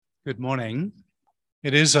Good morning.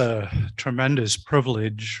 It is a tremendous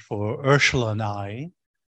privilege for Ursula and I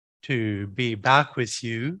to be back with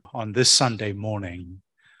you on this Sunday morning.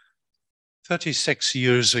 36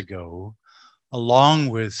 years ago, along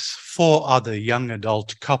with 4 other young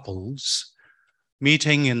adult couples,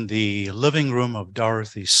 meeting in the living room of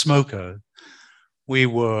Dorothy Smoker, we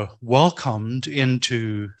were welcomed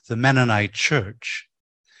into the Mennonite Church.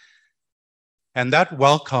 And that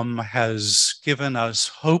welcome has given us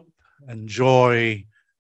hope and joy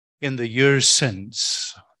in the years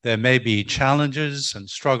since. There may be challenges and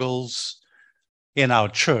struggles in our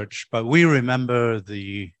church, but we remember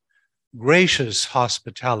the gracious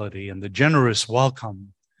hospitality and the generous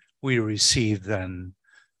welcome we received then.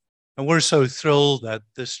 And we're so thrilled that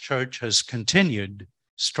this church has continued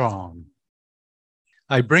strong.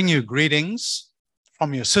 I bring you greetings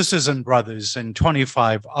from your sisters and brothers in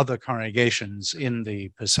 25 other congregations in the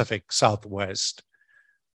Pacific Southwest.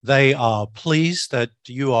 They are pleased that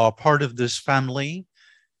you are part of this family,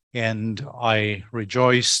 and I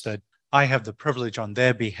rejoice that I have the privilege on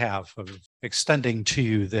their behalf of extending to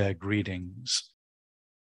you their greetings.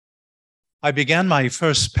 I began my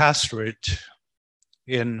first pastorate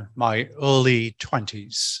in my early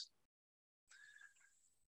 20s.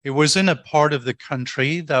 It was in a part of the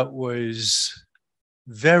country that was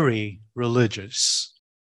very religious.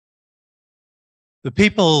 The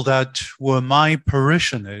people that were my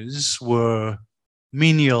parishioners were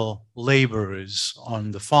menial laborers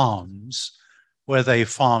on the farms where they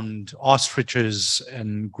farmed ostriches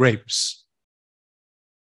and grapes.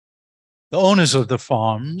 The owners of the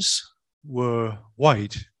farms were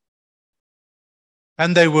white,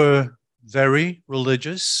 and they were very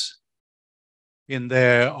religious in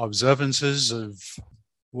their observances of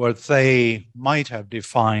what they might have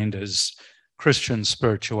defined as Christian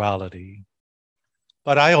spirituality.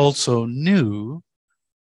 But I also knew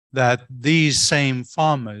that these same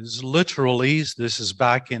farmers literally, this is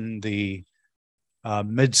back in the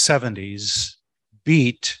mid-70s,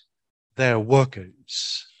 beat their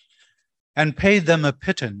workers and paid them a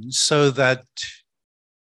pittance so that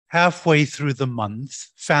halfway through the month,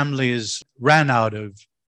 families ran out of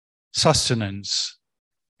sustenance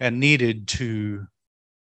and needed to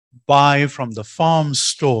buy from the farm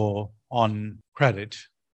store on credit.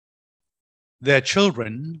 Their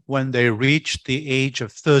children, when they reached the age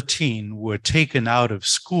of 13, were taken out of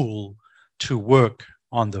school to work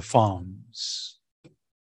on the farms.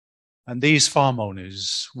 And these farm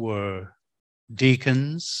owners were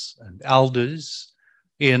deacons and elders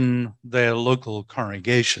in their local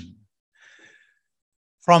congregation.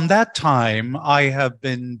 From that time, I have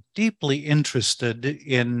been deeply interested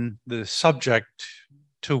in the subject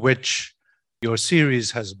to which your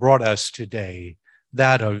series has brought us today,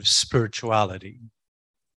 that of spirituality.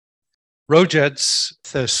 Roget's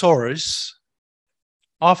thesaurus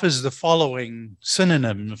offers the following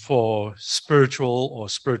synonym for spiritual or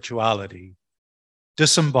spirituality: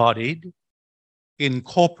 disembodied,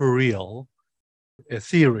 incorporeal,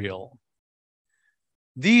 ethereal.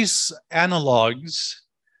 These analogs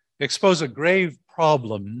expose a grave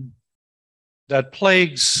problem that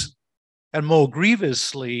plagues and more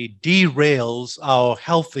grievously derails our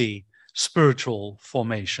healthy spiritual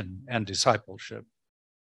formation and discipleship.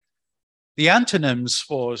 The antonyms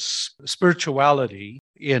for spirituality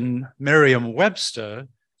in Merriam-Webster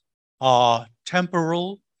are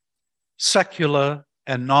temporal, secular,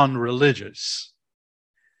 and non-religious.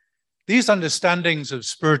 These understandings of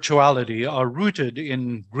spirituality are rooted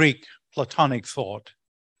in Greek Platonic thought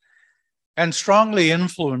and strongly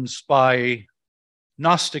influenced by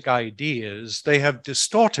Gnostic ideas. They have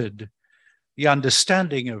distorted the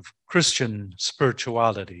understanding of Christian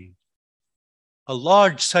spirituality. A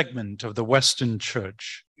large segment of the Western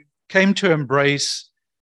Church came to embrace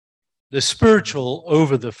the spiritual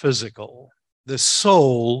over the physical, the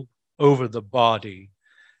soul over the body,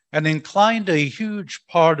 and inclined a huge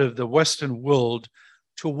part of the Western world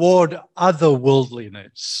toward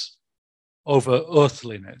other-worldliness over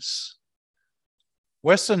earthliness.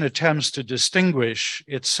 Western attempts to distinguish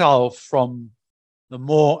itself from the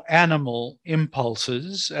more animal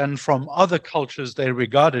impulses and from other cultures they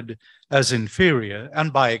regarded as inferior,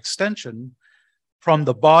 and by extension, from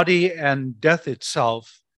the body and death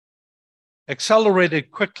itself, accelerated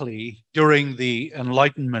quickly during the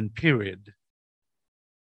Enlightenment period.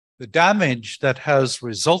 The damage that has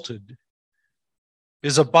resulted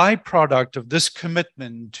is a byproduct of this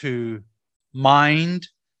commitment to mind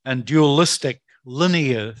and dualistic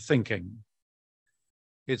linear thinking.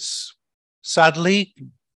 It's sadly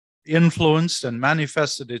influenced and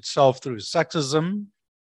manifested itself through sexism,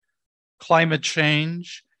 climate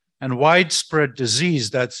change, and widespread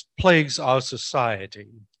disease that plagues our society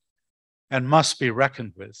and must be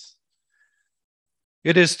reckoned with.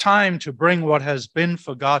 It is time to bring what has been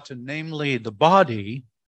forgotten, namely the body,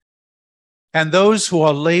 and those who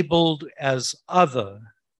are labeled as other,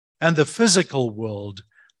 and the physical world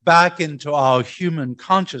back into our human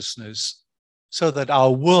consciousness so that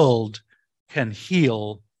our world can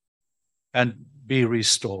heal and be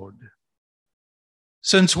restored.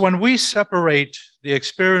 Since when we separate the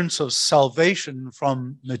experience of salvation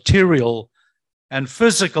from material and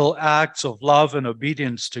physical acts of love and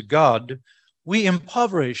obedience to God, we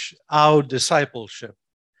impoverish our discipleship,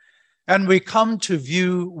 and we come to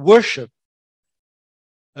view worship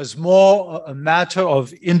as more a matter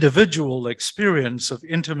of individual experience of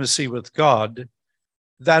intimacy with God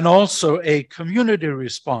than also a community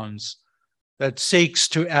response that seeks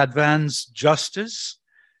to advance justice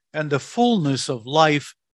and the fullness of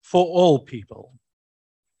life for all people.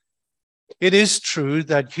 It is true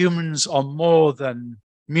that humans are more than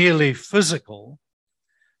merely physical,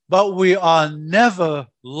 but we are never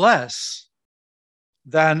less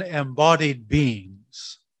than embodied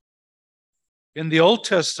beings. In the Old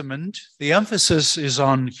Testament, the emphasis is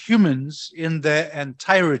on humans in their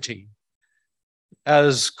entirety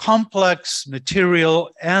as complex material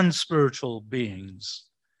and spiritual beings.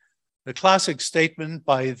 The classic statement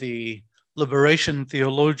by the liberation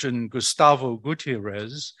theologian Gustavo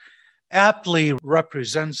Gutierrez aptly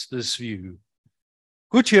represents this view.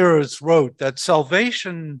 Gutierrez wrote that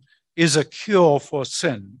salvation is a cure for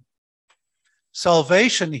sin.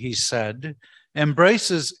 Salvation, he said,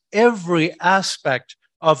 embraces every aspect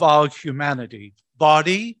of our humanity,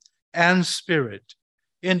 body and spirit,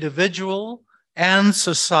 individual and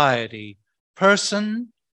society,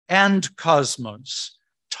 person and cosmos,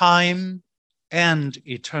 time and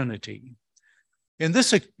eternity. In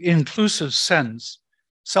this inclusive sense,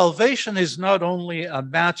 salvation is not only a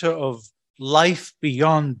matter of life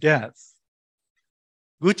beyond death.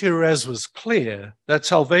 Gutierrez was clear that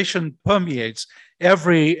salvation permeates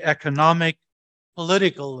every economic,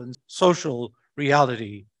 political, and social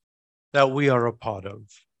reality that we are a part of.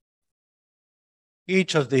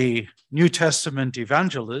 Each of the New Testament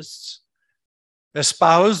evangelists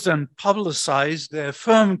espoused and publicized their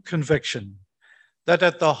firm conviction that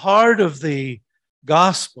at the heart of the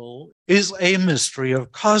gospel is a mystery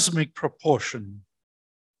of cosmic proportion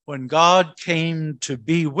when God came to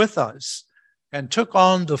be with us and took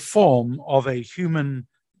on the form of a human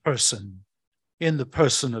person in the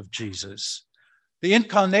person of Jesus. The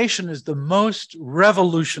incarnation is the most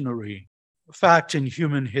revolutionary fact in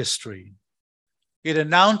human history. It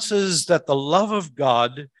announces that the love of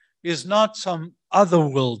God is not some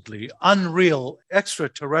otherworldly, unreal,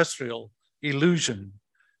 extraterrestrial illusion.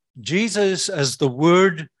 Jesus, as the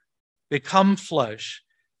Word become flesh,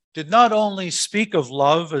 did not only speak of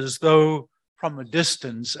love as though from a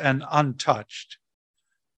distance and untouched.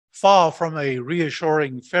 Far from a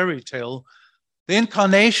reassuring fairy tale, the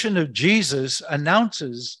incarnation of Jesus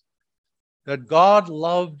announces that God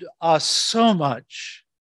loved us so much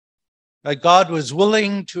that God was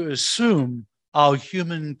willing to assume our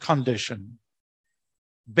human condition,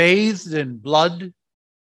 bathed in blood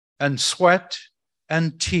and sweat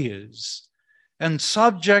and tears, and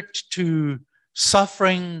subject to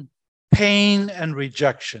suffering, pain, and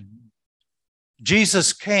rejection.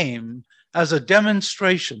 Jesus came as a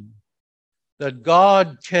demonstration that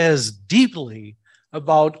God cares deeply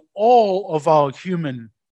about all of our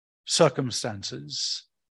human circumstances.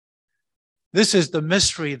 This is the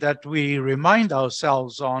mystery that we remind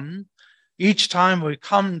ourselves on each time we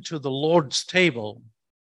come to the Lord's table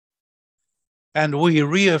and we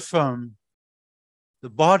reaffirm the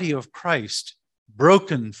body of Christ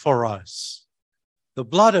broken for us, the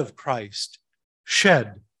blood of Christ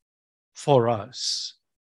shed for us.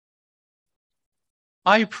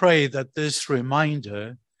 I pray that this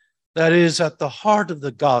reminder that is at the heart of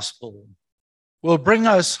the gospel will bring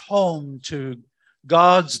us home to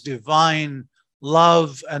God's divine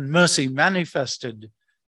love and mercy manifested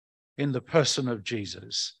in the person of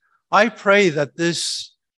Jesus. I pray that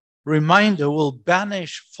this reminder will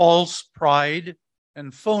banish false pride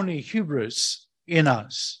and phony hubris in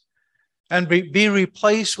us and be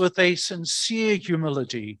replaced with a sincere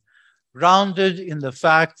humility grounded in the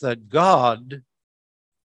fact that God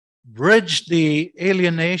bridged the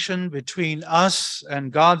alienation between us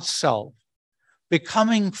and God's self,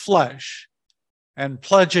 becoming flesh and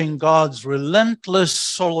pledging God's relentless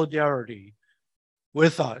solidarity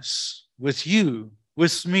with us, with you,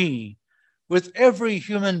 with me, with every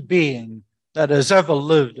human being that has ever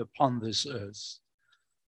lived upon this earth.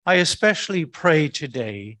 I especially pray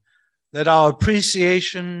today that our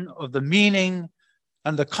appreciation of the meaning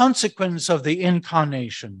and the consequence of the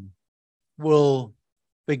incarnation will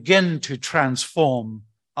begin to transform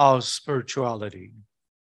our spirituality.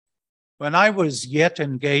 When I was yet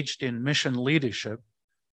engaged in mission leadership,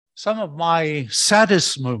 some of my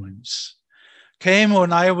saddest moments came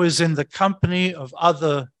when I was in the company of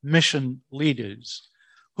other mission leaders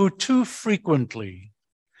who too frequently,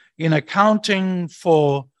 in accounting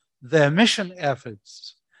for their mission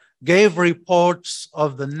efforts, gave reports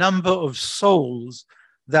of the number of souls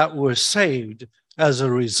that were saved as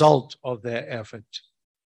a result of their effort.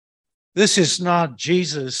 This is not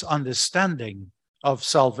Jesus' understanding of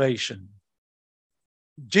salvation.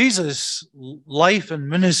 Jesus' life and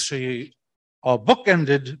ministry are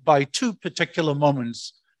bookended by two particular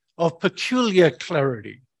moments of peculiar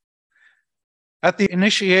clarity. At the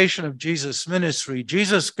initiation of Jesus' ministry,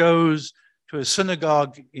 Jesus goes to a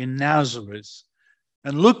synagogue in Nazareth,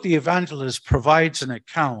 and Luke the evangelist provides an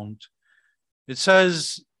account.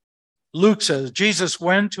 Luke says, Jesus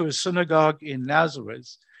went to a synagogue in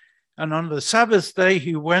Nazareth, and on the Sabbath day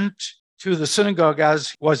he went to the synagogue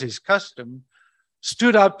as was his custom,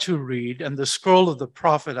 stood up to read, and the scroll of the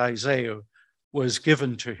prophet Isaiah was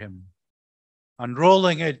given to him.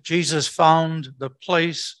 Unrolling it, Jesus found the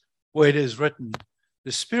place where it is written,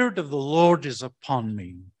 "The Spirit of the Lord is upon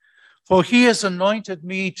me, for he has anointed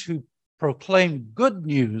me to proclaim good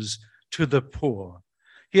news to the poor.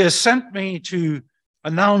 He has sent me to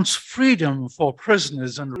announce freedom for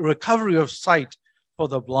prisoners and recovery of sight for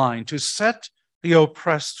the blind, to set the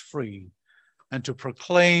oppressed free, and to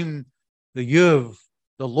proclaim the year of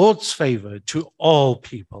the Lord's favor to all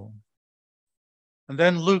people." And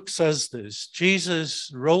then Luke says this: Jesus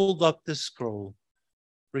rolled up the scroll,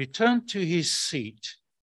 returned to his seat,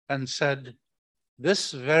 and said,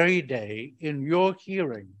 "This very day, in your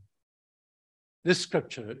hearing, this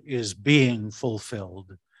scripture is being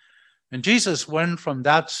fulfilled." And Jesus went from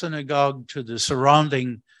that synagogue to the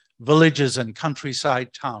surrounding villages and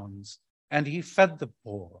countryside towns, and he fed the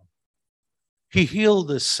poor. He healed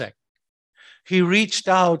the sick. He reached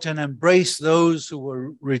out and embraced those who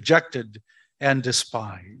were rejected and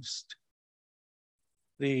despised.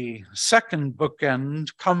 The second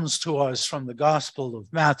bookend comes to us from the Gospel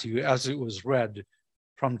of Matthew as it was read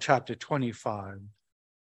from chapter 25.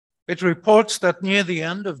 It reports that near the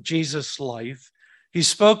end of Jesus' life, he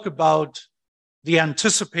spoke about the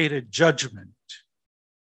anticipated judgment.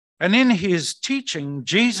 And in his teaching,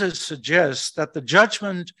 Jesus suggests that the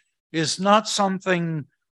judgment is not something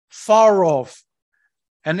far off,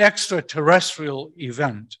 an extraterrestrial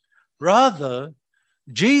event. Rather,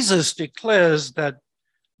 Jesus declares that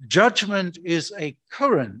judgment is a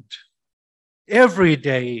current,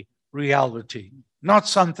 everyday reality, not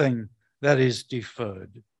something that is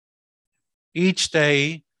deferred. Each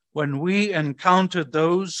day, when we encounter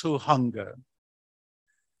those who hunger,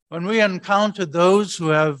 when we encounter those who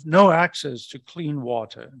have no access to clean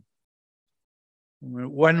water,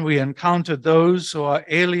 when we encounter those who are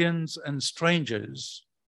aliens and strangers,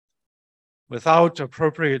 without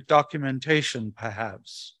appropriate documentation,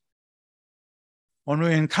 perhaps, when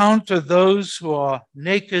we encounter those who are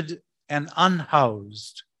naked and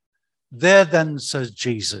unhoused, there then, says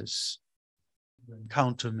Jesus,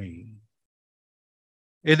 encounter me.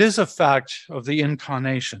 It is a fact of the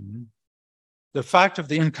incarnation. The fact of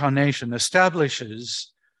the incarnation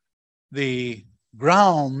establishes the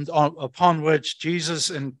ground upon which Jesus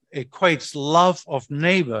equates love of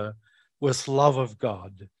neighbor with love of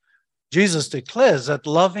God. Jesus declares that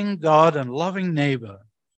loving God and loving neighbor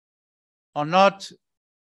are not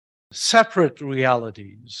separate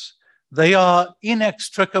realities. They are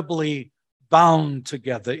inextricably bound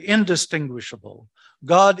together, indistinguishable.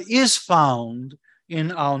 God is found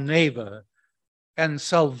in our neighbor, and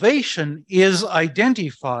salvation is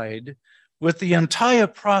identified with the entire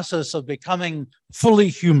process of becoming fully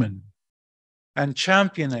human and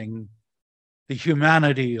championing the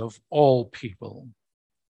humanity of all people.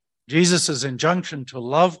 Jesus' injunction to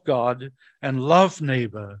love God and love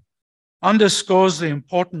neighbor underscores the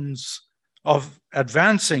importance of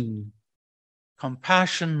advancing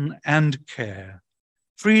compassion and care,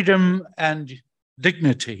 freedom and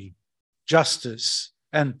dignity, justice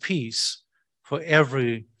and peace for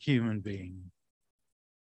every human being.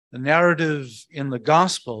 The narrative in the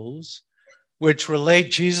Gospels, which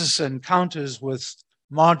relate Jesus' encounters with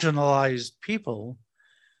marginalized people,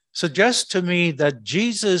 suggests to me that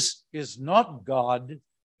Jesus is not God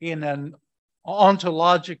in an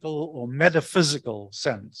ontological or metaphysical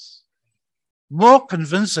sense. More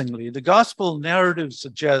convincingly, the Gospel narrative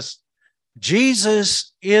suggests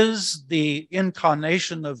Jesus is the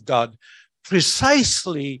incarnation of God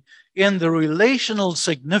precisely in the relational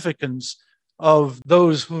significance of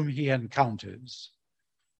those whom he encounters.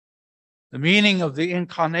 The meaning of the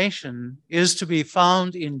incarnation is to be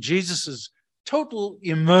found in Jesus' total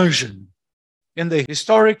immersion in the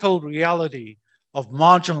historical reality of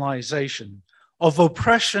marginalization, of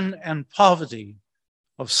oppression and poverty,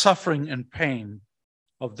 of suffering and pain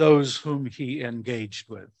of those whom he engaged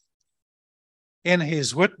with. In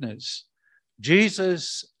his witness,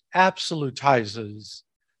 Jesus absolutizes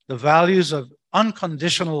the values of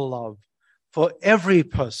unconditional love for every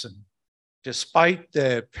person, despite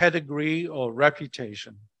their pedigree or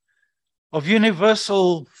reputation, of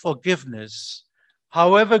universal forgiveness,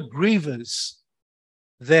 however grievous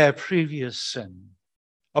their previous sin,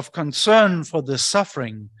 of concern for the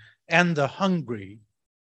suffering and the hungry,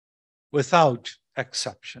 without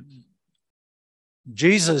exception.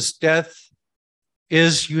 Jesus' death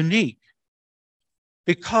is unique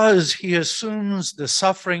because he assumes the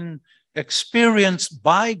suffering experienced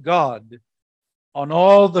by God on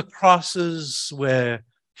all the crosses where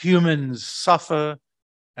humans suffer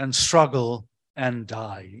and struggle and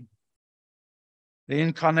die. The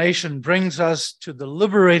incarnation brings us to the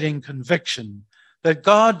liberating conviction that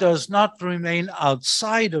God does not remain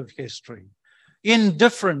outside of history,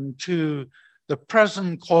 indifferent to the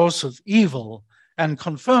present course of evil, and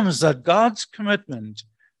confirms that God's commitment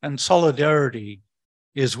and solidarity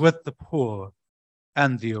is with the poor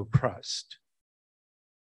and the oppressed.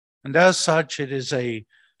 And as such, it is a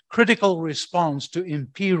critical response to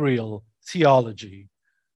imperial theology,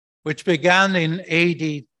 which began in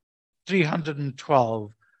AD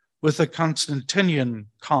 312 with the Constantinian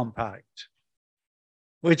Compact,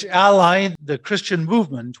 which allied the Christian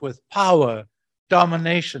movement with power,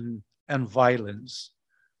 domination, and violence.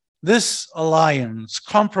 This alliance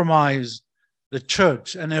compromised the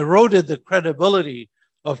church and eroded the credibility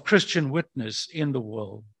of Christian witness in the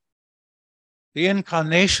world. The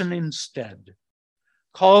incarnation instead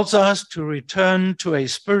calls us to return to a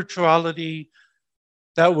spirituality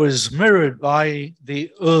that was mirrored by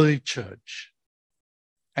the early church,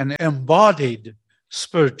 an embodied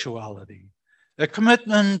spirituality, a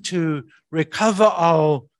commitment to recover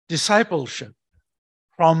our discipleship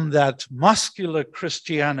from that muscular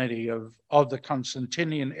Christianity of the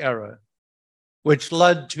Constantinian era, which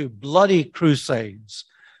led to bloody crusades,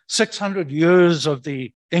 600 years of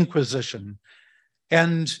the Inquisition,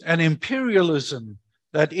 and an imperialism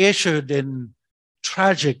that issued in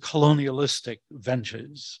tragic colonialistic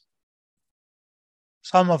ventures.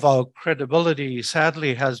 Some of our credibility,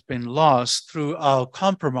 sadly, has been lost through our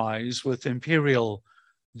compromise with imperial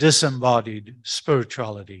disembodied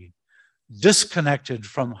spirituality, disconnected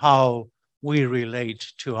from how we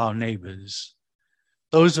relate to our neighbors.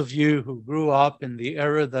 Those of you who grew up in the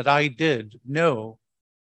era that I did know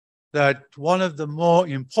that one of the more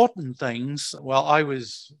important things, well, I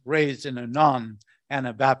was raised in a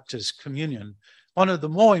non-Anabaptist communion, one of the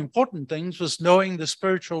more important things was knowing the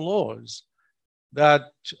spiritual laws, that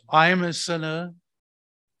I am a sinner,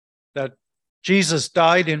 that Jesus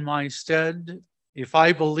died in my stead. If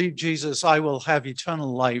I believe Jesus, I will have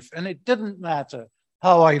eternal life. And it didn't matter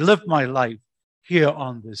how I lived my life here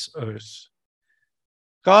on this earth.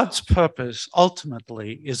 God's purpose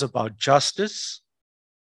ultimately is about justice,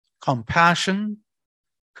 compassion,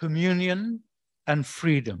 communion, and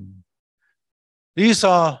freedom. These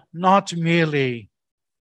are not merely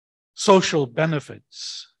social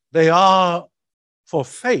benefits. They are, for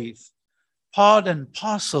faith, part and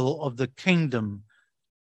parcel of the kingdom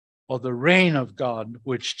or the reign of God,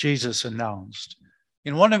 which Jesus announced.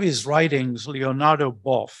 In one of his writings, Leonardo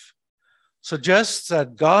Boff suggests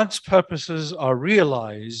that God's purposes are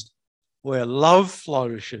realized where love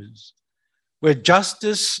flourishes, where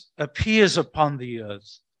justice appears upon the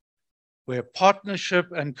earth, where partnership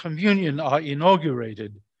and communion are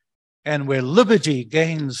inaugurated, and where liberty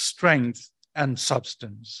gains strength and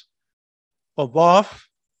substance. For Boff,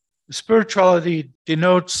 spirituality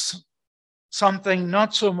denotes something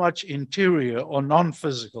not so much interior or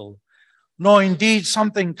non-physical, nor indeed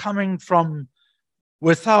something coming from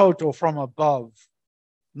without or from above,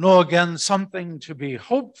 nor again something to be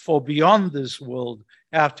hoped for beyond this world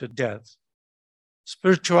after death.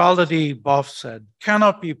 Spirituality, Boff said,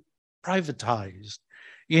 cannot be privatized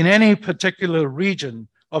in any particular region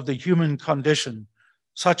of the human condition,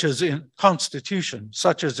 such as in constitution,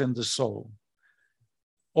 such as in the soul,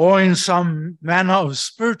 or in some manner of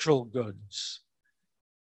spiritual goods,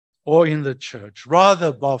 or in the church.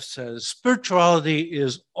 Rather, Boff says, spirituality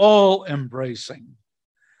is all-embracing,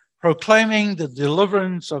 proclaiming the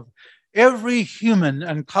deliverance of every human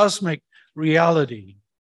and cosmic reality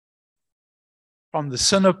from the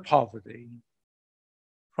sin of poverty,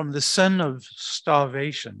 from the sin of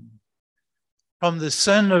starvation, from the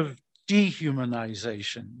sin of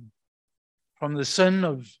dehumanization, from the sin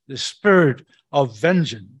of the spirit of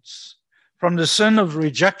vengeance, from the sin of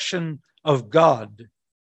rejection of God,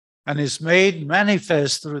 and is made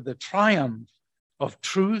manifest through the triumph of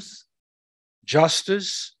truth,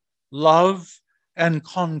 justice, love, and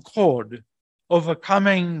concord,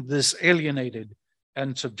 overcoming this alienated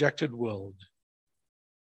and subjected world.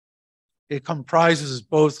 It comprises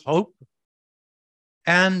both hope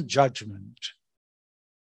and judgment,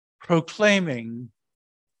 proclaiming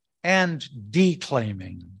and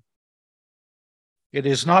declaiming. It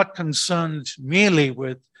is not concerned merely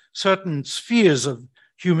with certain spheres of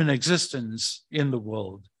human existence in the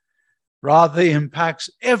world, rather impacts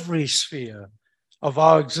every sphere of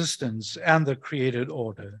our existence and the created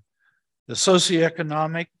order. The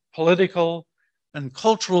socioeconomic, political, and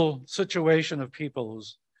cultural situation of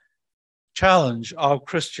peoples challenge our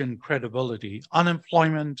Christian credibility.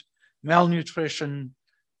 Unemployment, malnutrition,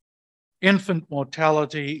 infant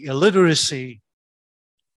mortality, illiteracy,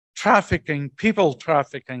 trafficking, people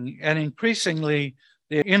trafficking, and increasingly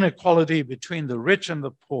the inequality between the rich and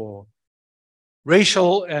the poor,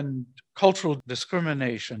 racial and cultural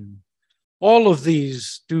discrimination, all of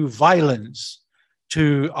these do violence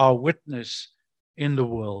to our witness in the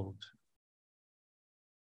world.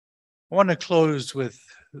 I want to close with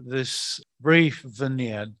this brief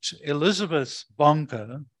vignette. Elizabeth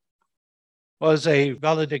Bonker was a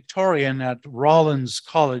valedictorian at Rollins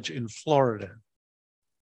College in Florida.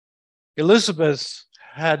 Elizabeth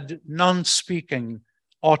had non-speaking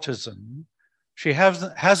autism. She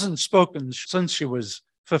hasn't spoken since she was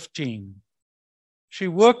 15. She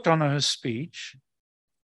worked on her speech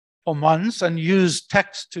for months and used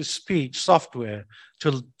text-to-speech software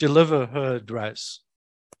to deliver her address.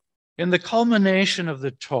 In the culmination of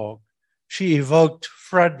the talk, she evoked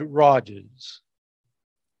Fred Rogers,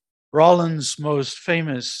 Rollins' most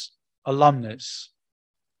famous alumnus.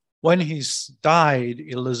 When he died,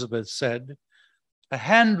 Elizabeth said, a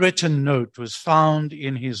handwritten note was found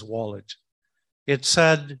in his wallet. It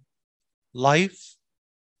said, "Life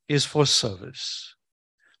is for service.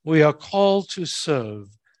 We are called to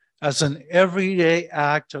serve as an everyday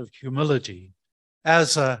act of humility,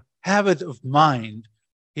 as a habit of mind,"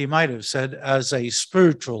 he might have said, as a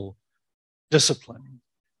spiritual discipline,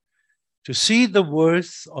 to see the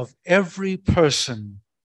worth of every person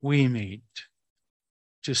we meet,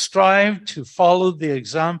 to strive to follow the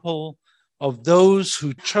example of those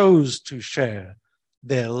who chose to share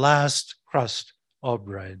their last crust of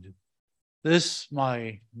bread. This,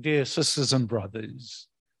 my dear sisters and brothers,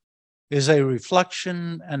 is a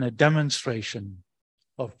reflection and a demonstration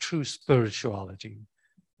of true spirituality.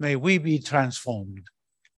 May we be transformed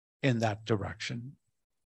in that direction.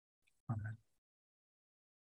 Amen.